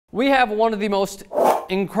We have one of the most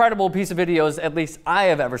incredible piece of videos, at least I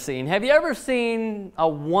have ever seen. Have you ever seen a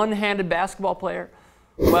one-handed basketball player?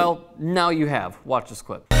 Well, now you have. Watch this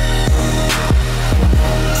clip.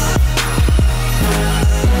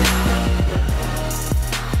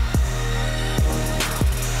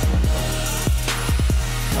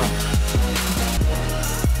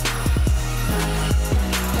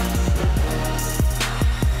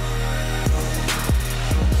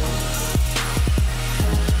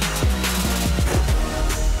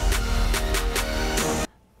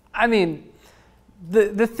 I mean,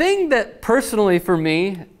 the thing that personally for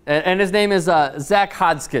me, and his name is Zach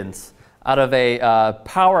Hodskins, out of a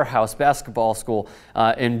powerhouse basketball school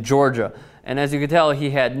in Georgia. And as you can tell,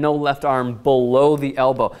 he had no left arm below the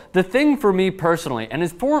elbow. The thing for me personally, and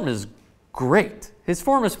his form is great. His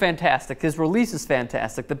form is fantastic. His release is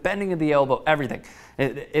fantastic. The bending of the elbow, everything.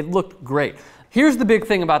 It looked great. Here's the big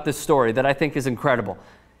thing about this story that I think is incredible.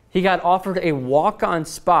 He got offered a walk-on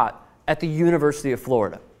spot at the University of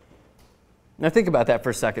Florida. Now think about that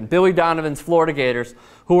for a second. Billy Donovan's Florida Gators,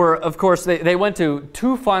 who are, of course, they went to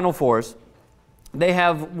 2 Final Fours. They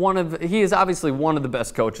have he is obviously one of the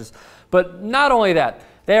best coaches. But not only that,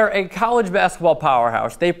 they are a college basketball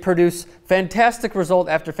powerhouse. They produce fantastic result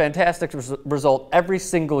after fantastic result every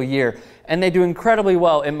single year. And they do incredibly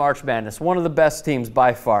well in March Madness, one of the best teams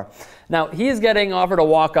by far. Now, he is getting offered a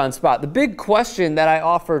walk-on spot. The big question that I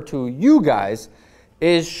offer to you guys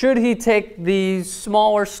is, should he take the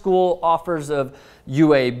smaller school offers of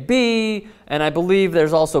UAB, and I believe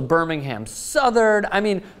there's also Birmingham Southern. I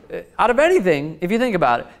mean, out of anything, if you think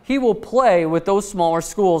about it, he will play with those smaller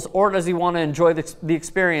schools, or does he want to enjoy the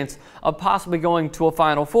experience of possibly going to a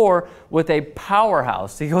Final Four with a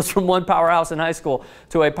powerhouse? He goes from one powerhouse in high school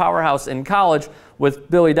to a powerhouse in college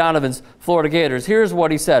with Billy Donovan's Florida Gators. Here's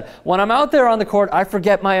what he said. "When I'm out there on the court, I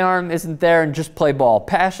forget my arm isn't there and just play ball.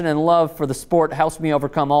 Passion and love for the sport helps me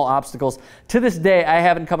overcome all obstacles. To this day, I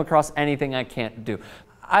haven't come across anything I can't do."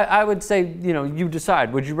 I would say, you know, you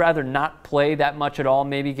decide. Would you rather not play that much at all,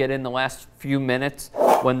 maybe get in the last few minutes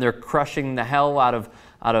when they're crushing the hell out of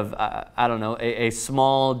I don't know, a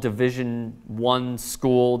small Division I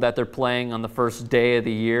school that they're playing on the first day of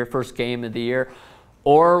the year, first game of the year?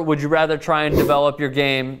 Or would you rather try and develop your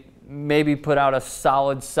game, maybe put out a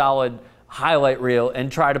solid highlight reel and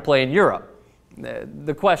try to play in Europe?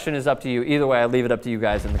 The question is up to you. Either way, I leave it up to you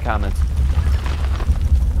guys in the comments.